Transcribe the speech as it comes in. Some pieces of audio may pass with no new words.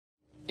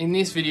In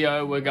this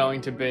video, we're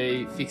going to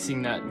be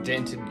fixing that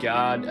dented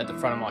guard at the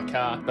front of my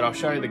car, but I'll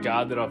show you the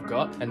guard that I've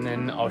got and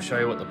then I'll show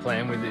you what the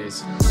plan with it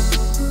is.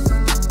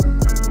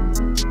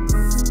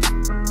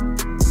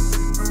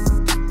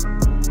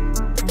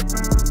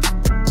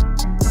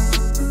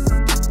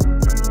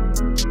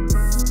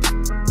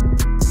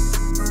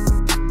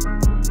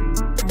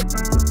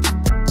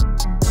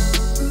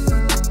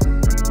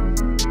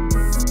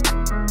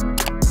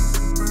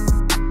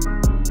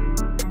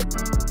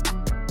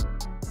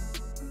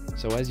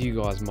 So as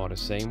you guys might have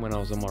seen when I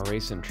was on my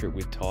recent trip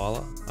with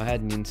Tyler, I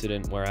had an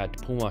incident where I had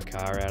to pull my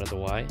car out of the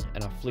way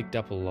and I flicked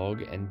up a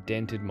log and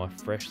dented my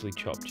freshly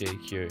chopped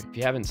GQ. If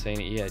you haven't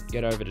seen it yet,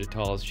 get over to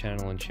Tyler's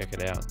channel and check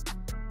it out.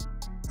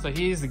 So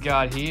here's the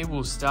guard here.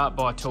 We'll start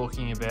by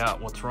talking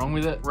about what's wrong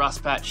with it.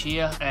 Rust patch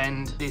here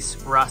and this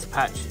rust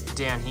patch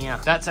down here.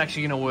 That's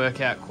actually gonna work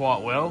out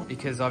quite well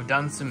because I've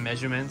done some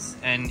measurements,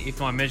 and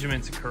if my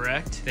measurements are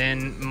correct,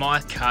 then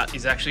my cut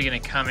is actually gonna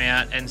come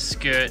out and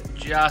skirt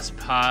just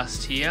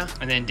past here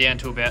and then down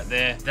to about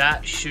there.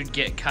 That should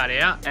get cut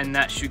out, and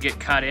that should get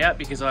cut out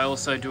because I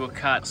also do a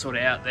cut sort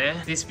of out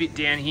there. This bit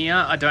down here,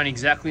 I don't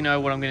exactly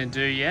know what I'm gonna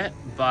do yet,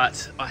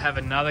 but I have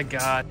another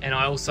guard and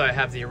I also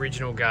have the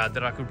original guard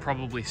that I could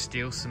probably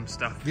steal some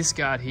stuff. This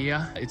guard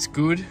here, it's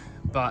good,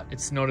 but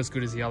it's not as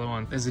good as the other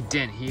one. There's a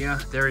dent here.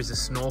 There is a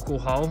snorkel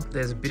hole.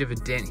 There's a bit of a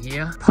dent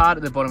here. Part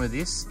at the bottom of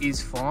this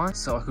is fine,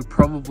 so I could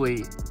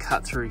probably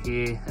cut through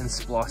here and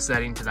splice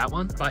that into that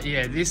one. But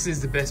yeah, this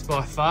is the best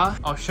by far.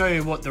 I'll show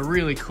you what the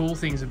really cool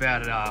things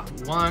about it are.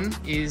 One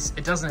is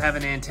it doesn't have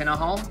an antenna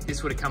hole.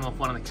 This would have come off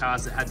one of the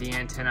cars that had the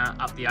antenna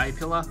up the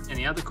A-pillar. And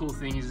the other cool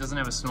thing is it doesn't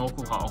have a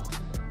snorkel hole.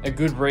 A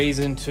good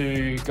reason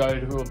to go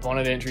to a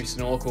bonnet entry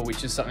snorkel,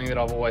 which is something that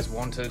I've always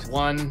wanted.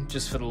 One,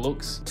 just for the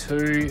looks.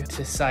 Two,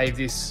 to save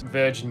this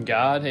virgin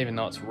guard, even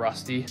though it's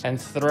rusty. And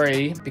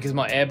three, because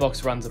my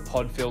airbox runs a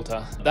pod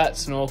filter. That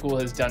snorkel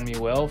has done me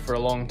well for a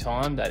long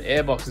time. That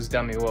airbox has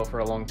done me well for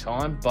a long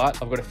time,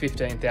 but I've got a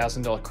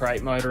 $15,000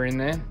 crate motor in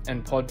there,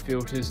 and pod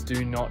filters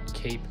do not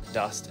keep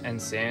dust and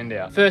sand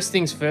out. First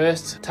things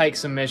first, take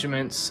some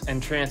measurements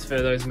and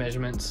transfer those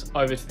measurements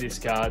over to this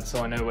guard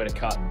so I know where to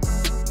cut.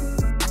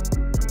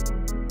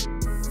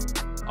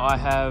 I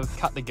have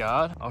cut the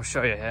guard. I'll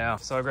show you how.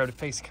 So I grabbed a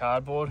piece of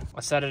cardboard. I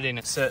sat it in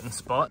a certain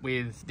spot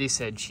with this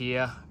edge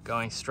here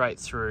going straight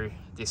through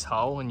this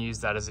hole and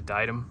used that as a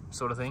datum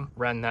sort of thing.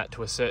 Ran that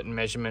to a certain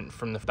measurement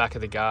from the back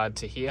of the guard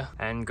to here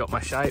and got my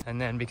shape. And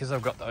then because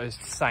I've got those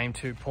same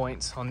 2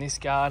 points on this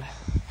guard,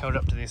 held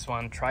up to this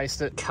one,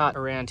 traced it, cut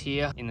around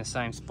here in the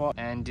same spot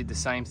and did the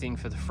same thing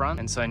for the front.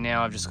 And so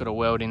now I've just got to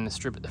weld in the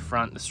strip at the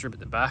front, the strip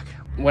at the back.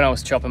 When I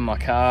was chopping my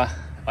car,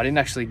 I didn't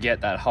actually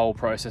get that whole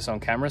process on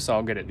camera, so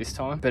I'll get it this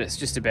time. But it's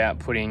just about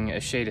putting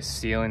a sheet of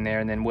steel in there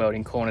and then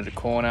welding corner to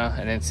corner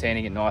and then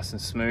sanding it nice and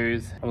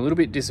smooth. I'm a little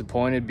bit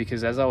disappointed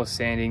because as I was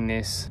sanding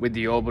this with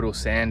the orbital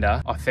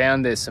sander, I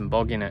found there's some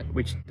bog in it,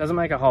 which doesn't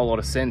make a whole lot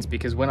of sense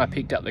because when I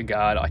picked up the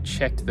guard, I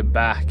checked the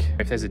back.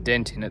 If there's a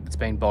dent in it that's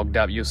been bogged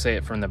up, you'll see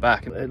it from the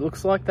back. It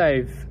looks like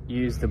they've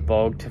used the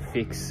bog to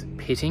fix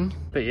pitting,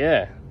 but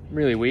yeah.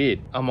 Really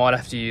weird. I might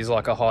have to use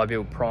like a high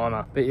build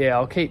primer. But yeah,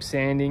 I'll keep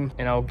sanding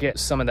and I'll get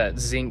some of that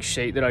zinc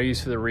sheet that I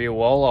use for the rear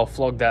wall. I'll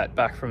flog that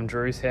back from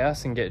Drew's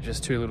house and get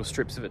just 2 little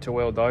strips of it to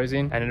weld those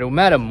in. And it'll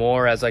matter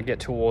more as I get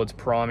towards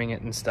priming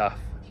it and stuff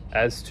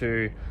as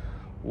to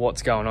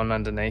what's going on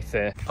underneath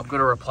there. I've got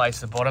to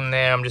replace the bottom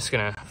there. I'm just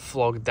gonna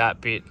flog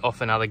that bit off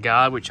another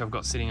guard, which I've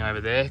got sitting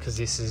over there because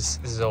this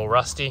is all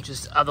rusty.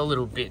 Just other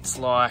little bits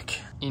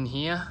like in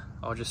here,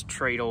 I'll just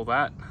treat all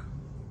that.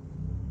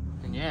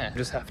 Yeah,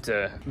 just have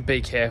to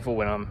be careful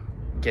when I'm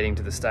getting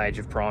to the stage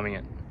of priming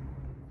it.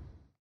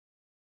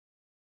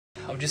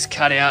 I've just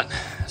cut out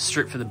a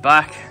strip for the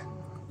back,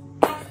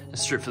 a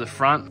strip for the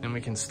front, and we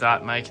can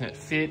start making it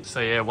fit. So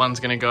yeah, one's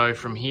gonna go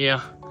from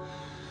here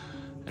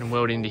and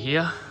weld into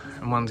here,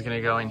 and one's gonna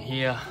go in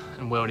here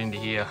and weld into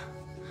here.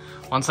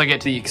 Once I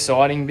get to the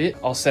exciting bit,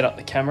 I'll set up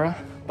the camera,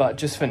 but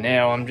just for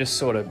now, I'm just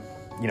sort of,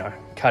 you know,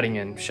 cutting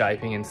and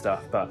shaping and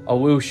stuff, but I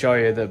will show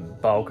you the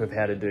bulk of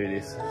how to do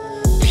this.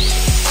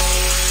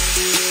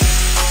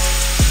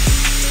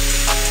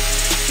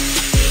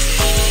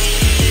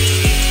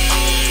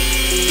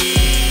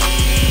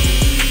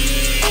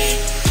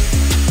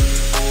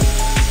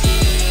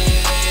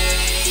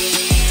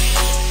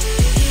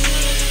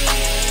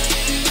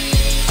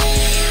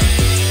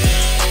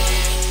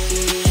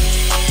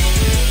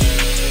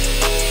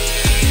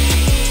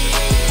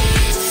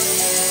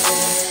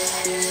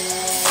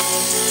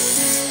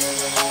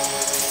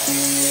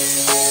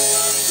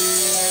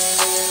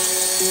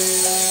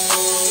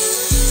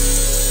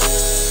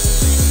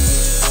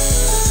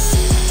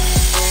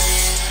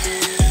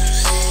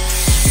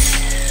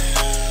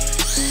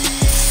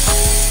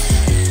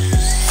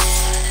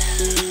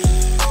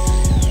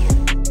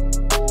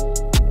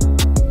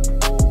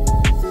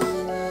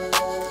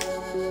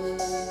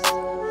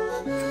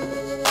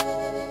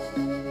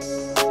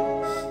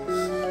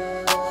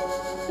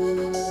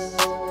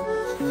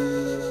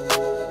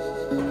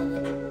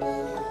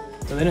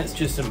 So then it's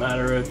just a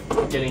matter of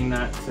getting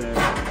that to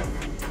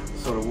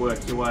sort of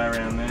work your way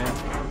around there.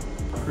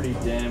 Pretty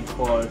damn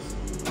close.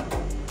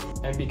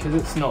 And because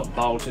it's not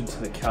bolted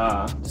to the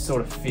car, sort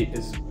of fit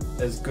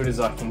as good as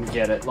I can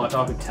get it. Like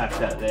I could tack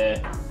that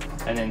there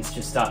and then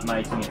just start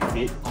making it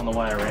fit on the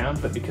way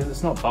around. But because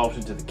it's not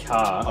bolted to the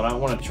car, I don't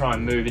want to try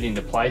and move it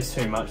into place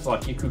too much.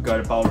 Like you could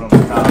go to bolt it on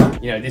the car.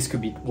 You know, this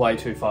could be way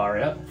too far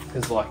out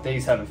because like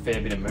these have a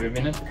fair bit of move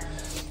in it.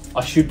 I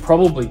should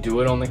probably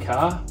do it on the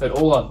car, but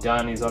all I've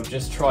done is I've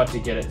just tried to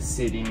get it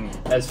sitting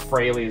as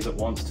freely as it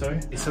wants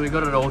to. So we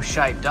got it all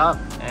shaped up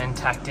and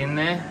tacked in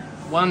there.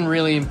 One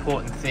really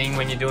important thing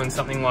when you're doing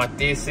something like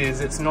this is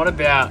it's not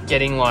about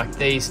getting like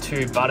these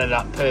two butted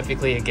up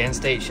perfectly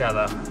against each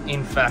other.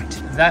 In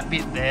fact, that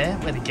bit there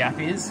where the gap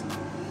is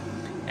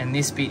and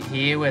this bit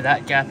here where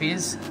that gap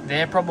is,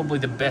 they're probably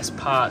the best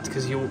parts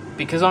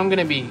because I'm going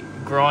to be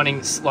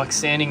grinding, like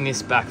sanding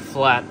this back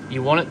flat.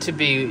 You want it to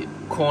be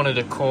corner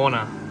to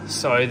corner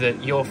so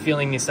that you're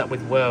filling this up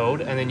with weld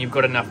and then you've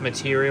got enough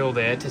material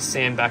there to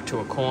sand back to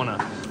a corner.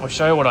 I'll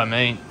show you what I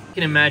mean. You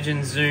can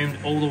imagine zoomed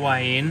all the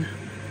way in.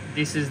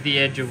 This is the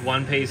edge of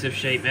one piece of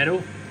sheet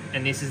metal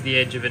and this is the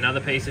edge of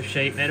another piece of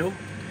sheet metal.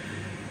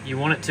 You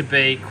want it to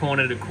be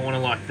corner to corner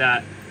like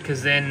that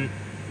because then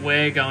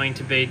we're going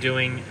to be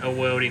doing a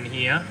weld in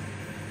here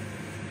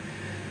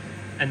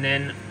and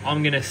then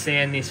I'm going to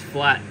sand this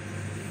flat,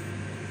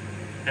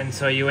 and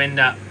so you end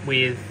up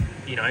with,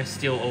 you know,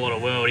 still a lot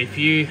of weld. If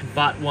you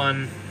butt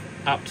one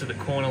up to the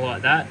corner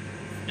like that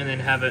and then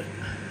have it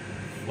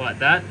like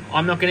that,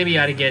 I'm not going to be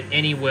able to get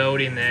any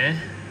weld in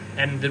there,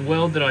 and the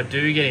weld that I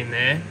do get in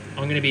there,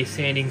 I'm going to be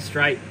sanding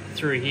straight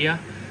through here,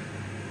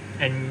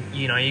 and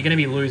you know, you're going to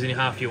be losing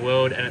half your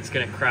weld and it's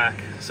going to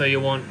crack. So you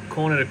want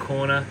corner to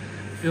corner,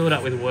 fill it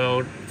up with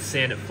weld,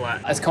 sand it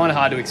flat. It's kind of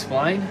hard to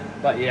explain,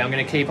 but yeah, I'm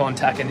going to keep on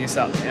tacking this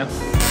up now.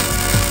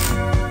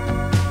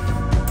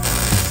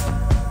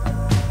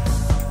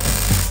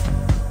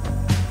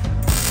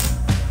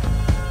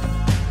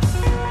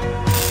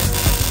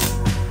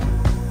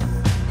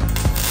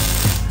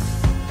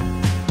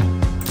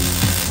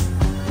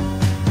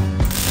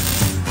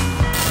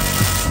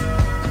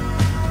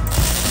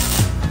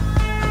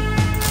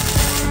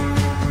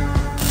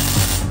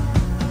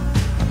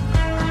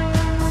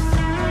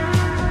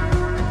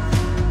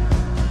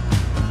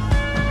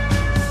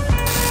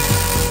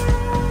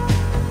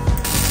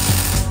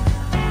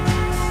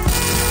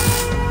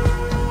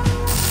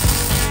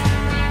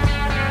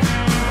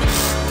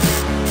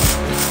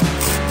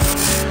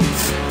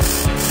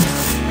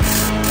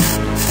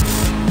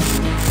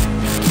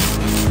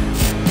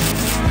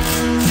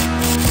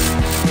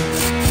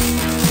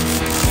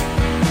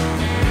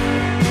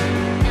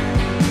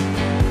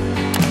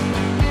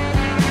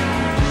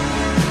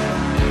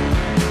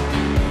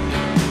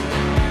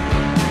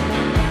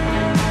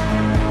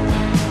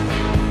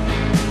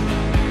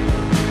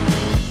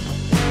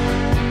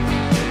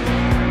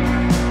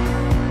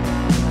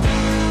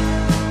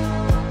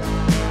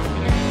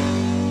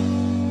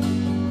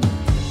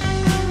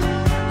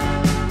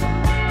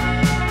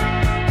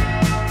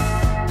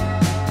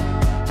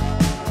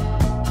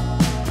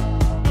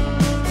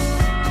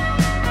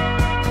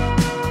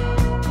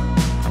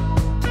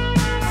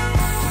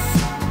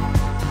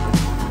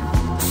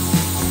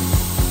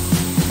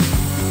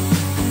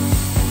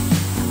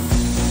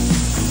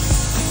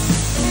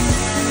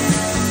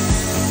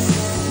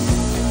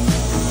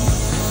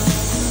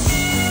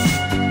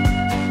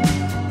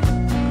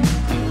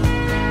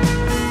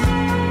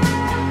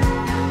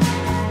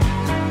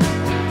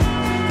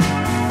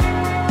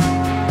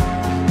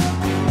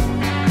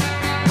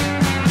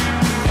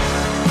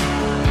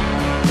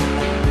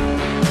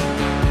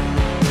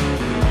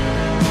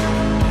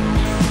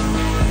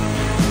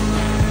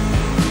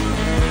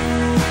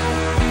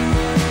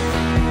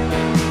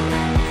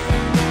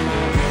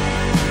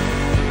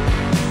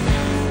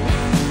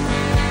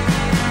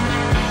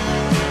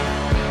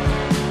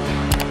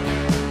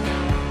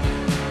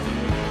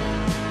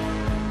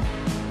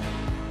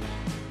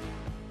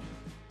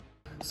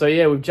 So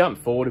yeah, we've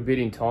jumped forward a bit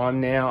in time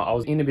now. I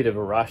was in a bit of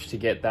a rush to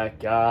get that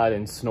guard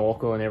and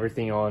snorkel and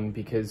everything on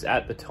because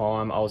at the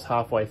time I was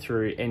halfway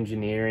through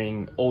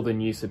engineering all the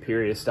new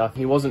Superior stuff.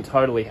 He wasn't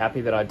totally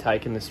happy that I'd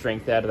taken the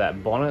strength out of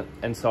that bonnet,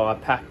 and so I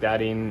packed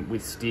that in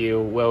with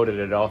steel, welded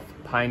it off,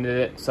 painted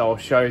it. So I'll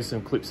show you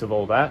some clips of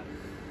all that.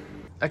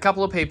 A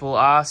couple of people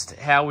asked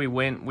how we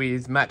went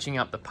with matching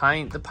up the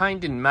paint. The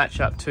paint didn't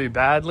match up too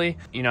badly.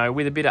 You know,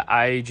 with a bit of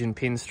age and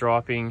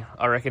pinstriping,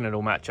 I reckon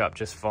it'll match up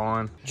just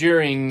fine.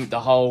 During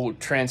the whole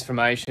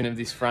transformation of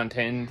this front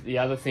end, the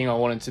other thing I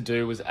wanted to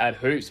do was add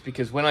hoops,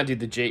 because when I did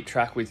the Jeep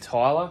track with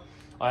Tyler,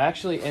 I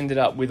actually ended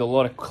up with a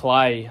lot of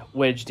clay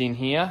wedged in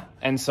here,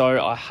 and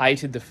so I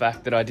hated the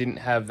fact that I didn't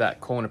have that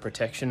corner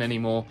protection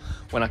anymore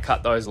when I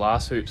cut those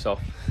last hoops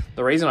off.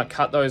 The reason I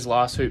cut those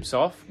last hoops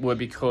off were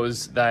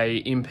because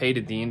they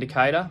impeded the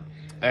indicator,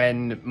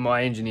 and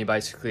my engineer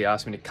basically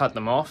asked me to cut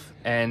them off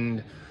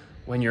and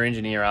when your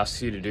engineer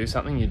asks you to do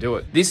something, you do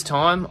it. This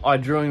time I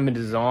drew him a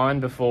design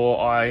before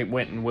I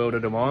went and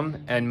welded him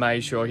on and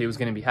made sure he was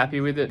going to be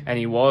happy with it, and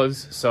he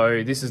was.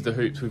 So this is the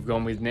hoops we've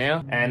gone with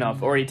now, and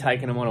I've already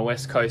taken them on a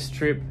West Coast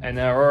trip and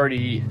they're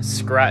already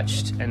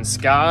scratched and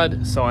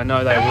scarred, so I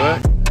know they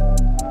work.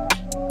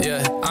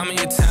 Yeah, I'm in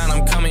your town,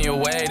 I'm coming your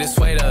way, just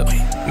wait up. Me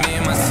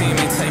and my team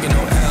ain't taking no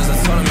L's, I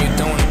told them you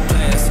don't wanna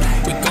play us.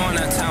 We going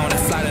out town with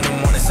a flight in the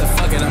morning, so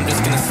fuck it, I'm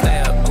just gonna stay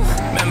up.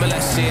 Remember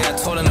that shit, I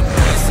told them to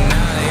press, and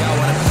now they all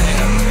wanna pay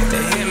up.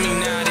 They hit me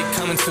now, they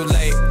coming too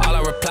late, all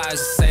I reply is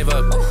to save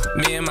up.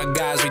 Me and my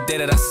guys, we did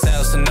it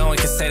ourselves, so no one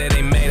can say that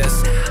they made us.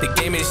 They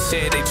gave me the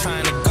shit, they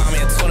trying to guard me,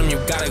 I told them you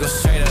gotta go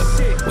straight up.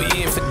 We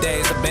eating for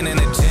days, I've been in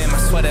the gym,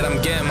 I swear that I'm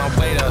getting my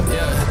weight up,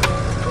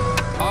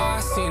 yeah. Oh, I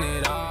seen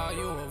it all.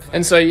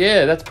 And so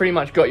yeah, that's pretty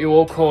much got you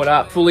all caught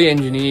up, fully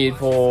engineered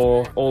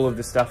for all of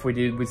the stuff we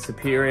did with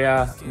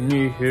Superior,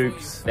 new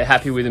hoops. They're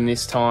happy with them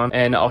this time,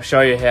 and I'll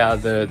show you how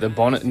the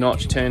bonnet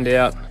notch turned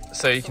out.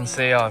 So you can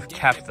see I've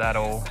capped that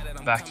all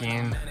back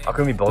in. I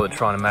couldn't be bothered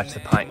trying to match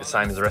the paint the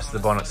same as the rest of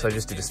the bonnet, so I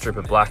just did a strip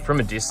of black. From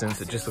a distance,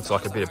 it just looks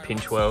like a bit of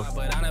pinch weld.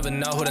 But I never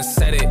know who done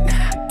said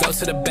it. Go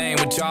to the bank,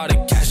 withdraw the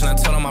cash, and I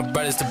told all my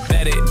brothers to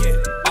bet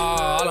it.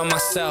 All on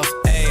myself,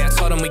 ayy, I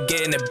told them we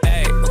get in the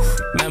bag.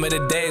 Remember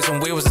the days when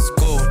we was in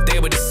school, they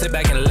would just sit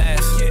back and laugh.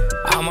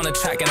 I'm on the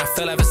track and I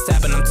feel like a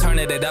step and I'm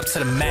turning it up to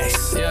the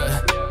max.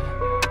 Yeah.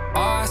 Oh,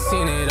 I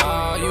seen it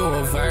all, you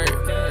overt.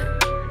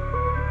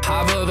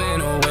 Hop up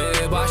in a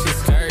whip, watch your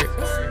skirt.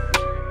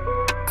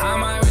 I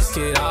might risk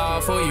it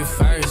all for you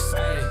first.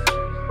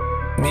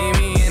 Meet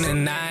me in the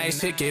night,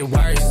 shit get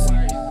worse.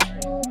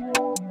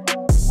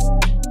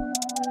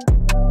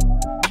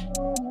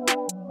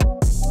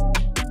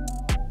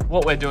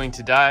 What we're doing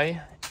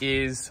today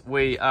is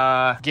we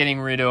are getting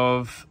rid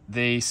of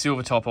the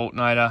silver top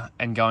alternator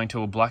and going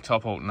to a black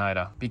top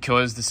alternator,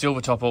 because the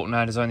silver top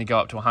alternators only go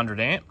up to 100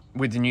 amp.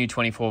 With the new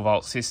 24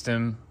 volt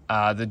system,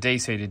 the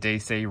DC to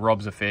DC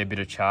robs a fair bit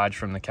of charge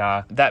from the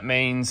car. That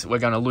means we're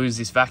going to lose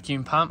this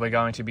vacuum pump. We're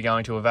going to be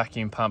going to a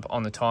vacuum pump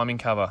on the timing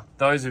cover.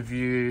 Those of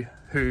you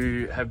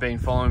who have been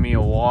following me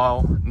a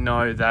while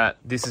know that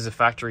this is a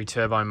factory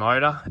turbo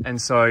motor,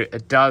 and so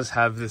it does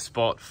have the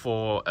spot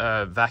for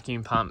a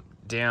vacuum pump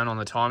down on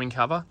the timing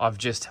cover. I've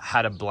just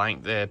had a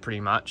blank there pretty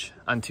much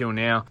until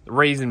now. The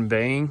reason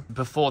being,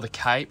 before the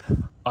Cape,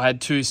 I had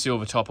two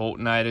silver top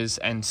alternators,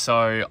 and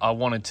so I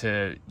wanted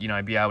to, you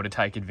know, be able to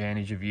take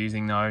advantage of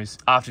using those.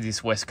 After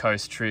this West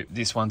Coast trip,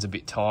 this one's a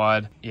bit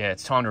tired. Yeah,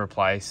 it's time to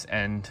replace,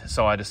 and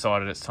so I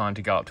decided it's time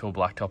to go up to a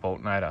black top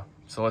alternator.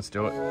 So let's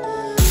do it.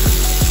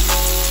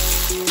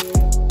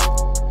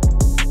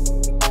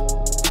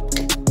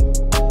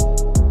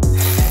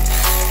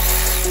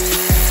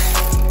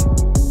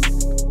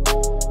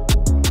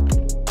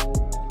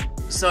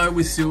 So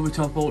with silver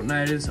top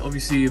alternators,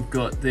 obviously you've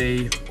got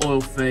the oil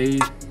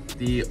feed,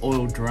 the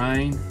oil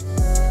drain.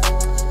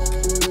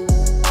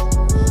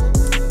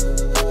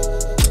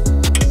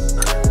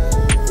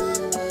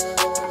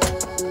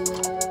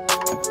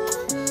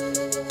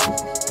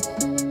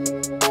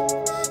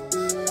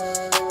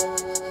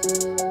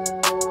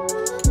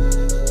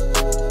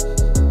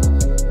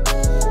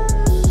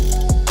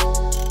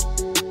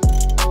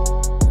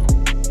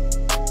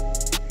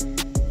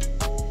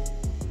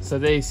 So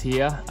these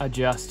here are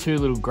just two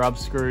little grub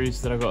screws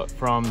that I got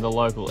from the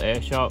local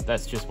air shop.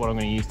 That's just what I'm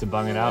going to use to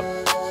bung it up.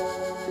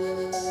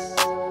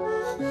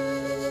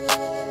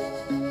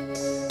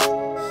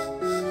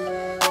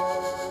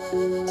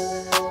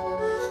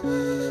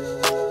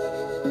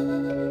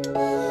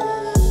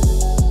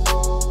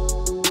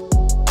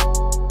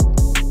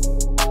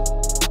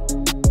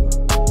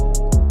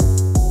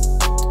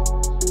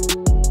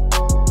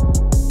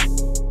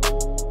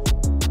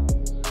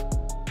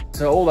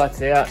 So all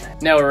that's out.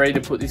 Now we're ready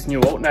to put this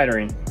new alternator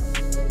in.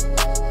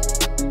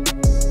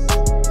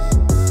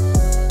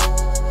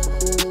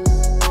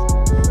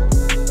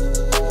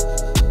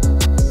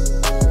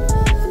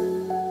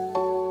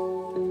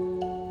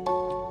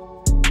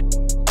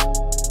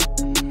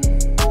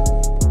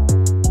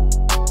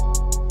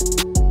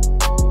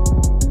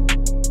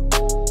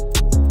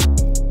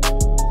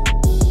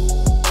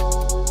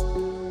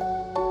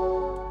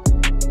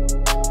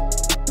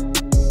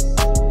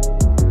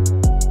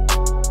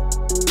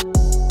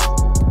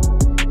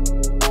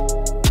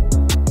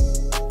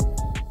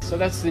 So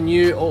that's the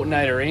new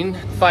alternator in.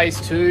 Phase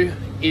 2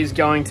 is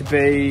going to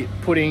be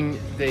putting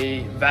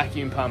the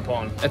vacuum pump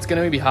on. It's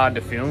going to be hard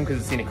to film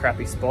because it's in a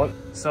crappy spot.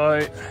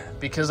 So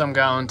because I'm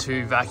going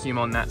to vacuum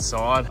on that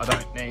side, I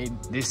don't need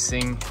this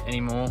thing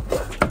anymore.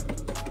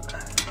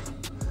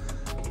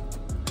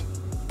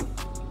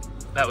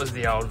 That was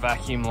the old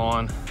vacuum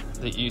line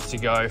that used to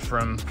go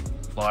from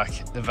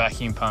like the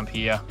vacuum pump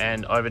here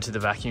and over to the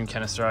vacuum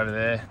canister over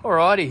there.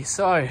 Alrighty,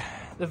 so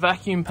the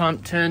vacuum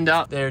pump turned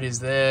up. There it is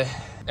there.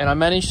 And I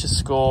managed to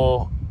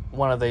score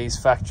one of these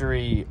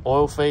factory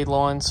oil feed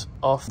lines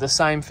off the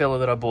same fella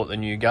that I bought the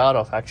new guard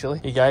off, actually.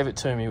 He gave it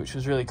to me, which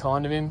was really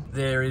kind of him.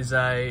 There is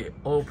a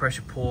oil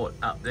pressure port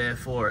up there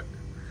for it.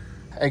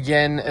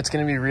 Again, it's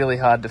going to be really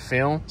hard to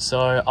film, so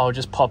I'll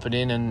just pop it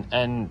in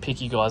and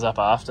pick you guys up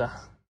after.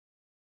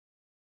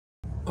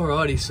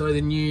 Alrighty, so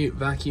the new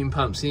vacuum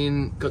pump's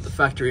in, got the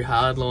factory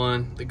hard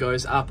line that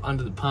goes up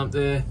under the pump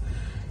there,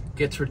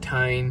 gets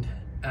retained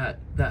at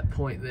that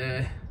point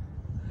there,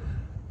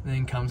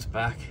 then comes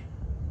back,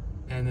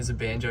 and there's a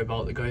banjo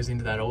bolt that goes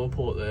into that oil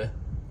port there.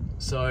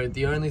 So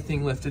the only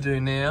thing left to do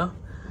now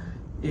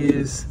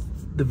is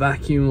the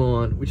vacuum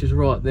line, which is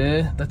right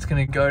there. That's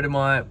going to go to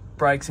my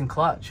brakes and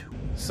clutch.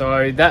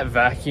 So that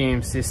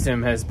vacuum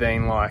system has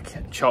been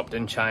like chopped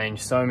and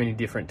changed so many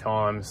different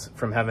times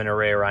from having to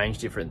rearrange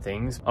different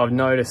things. I've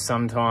noticed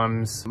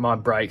sometimes my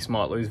brakes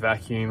might lose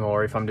vacuum,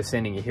 or if I'm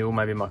descending a hill,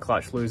 maybe my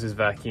clutch loses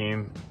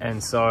vacuum.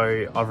 And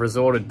so I've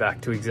resorted back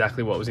to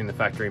exactly what was in the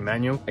factory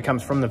manual. It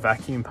comes from the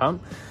vacuum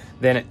pump,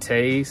 then it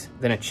tees,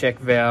 then a check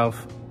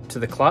valve to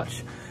the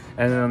clutch.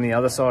 And then on the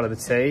other side of the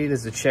T,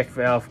 there's a check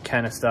valve,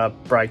 canister,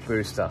 brake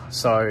booster.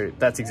 So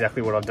that's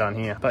exactly what I've done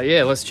here. But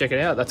yeah, let's check it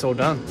out. That's all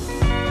done.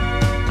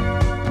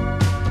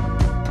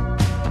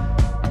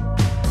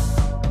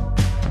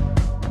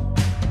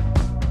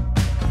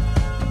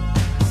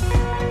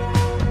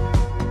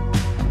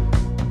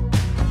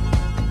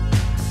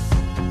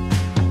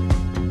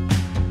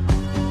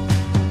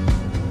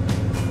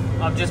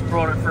 I've just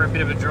brought it for a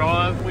bit of a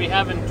drive. We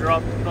haven't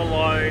dropped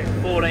below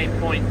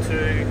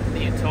 14.2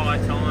 the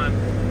entire time.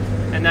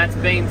 And that's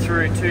been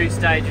through 2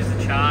 stages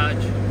of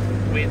charge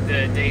with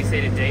the DC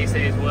to DC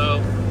as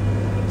well.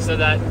 So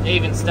that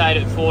even stayed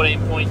at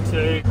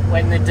 14.2.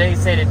 When the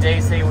DC to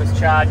DC was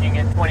charging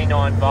at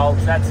 29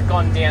 volts, that's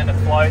gone down to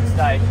float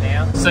stage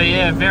now. So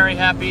yeah, very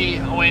happy.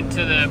 I went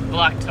to the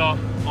blacktop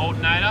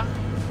alternator.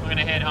 We're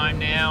gonna head home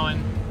now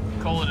and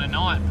call it a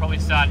night. Probably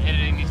start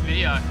editing this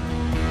video.